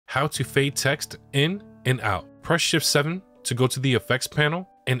how to fade text in and out. Press Shift 7 to go to the effects panel,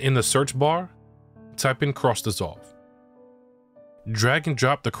 and in the search bar, type in cross dissolve. Drag and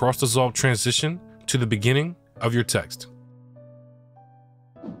drop the cross dissolve transition to the beginning of your text.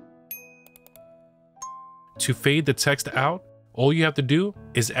 To fade the text out, all you have to do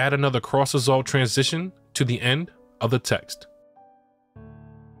is add another cross dissolve transition to the end of the text.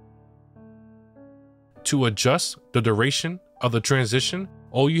 To adjust the duration of the transition,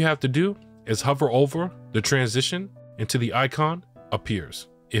 all you have to do is hover over the transition until the icon appears.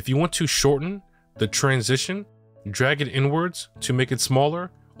 If you want to shorten the transition, drag it inwards to make it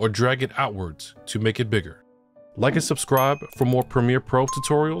smaller or drag it outwards to make it bigger. Like and subscribe for more Premiere Pro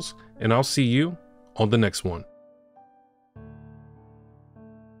tutorials, and I'll see you on the next one.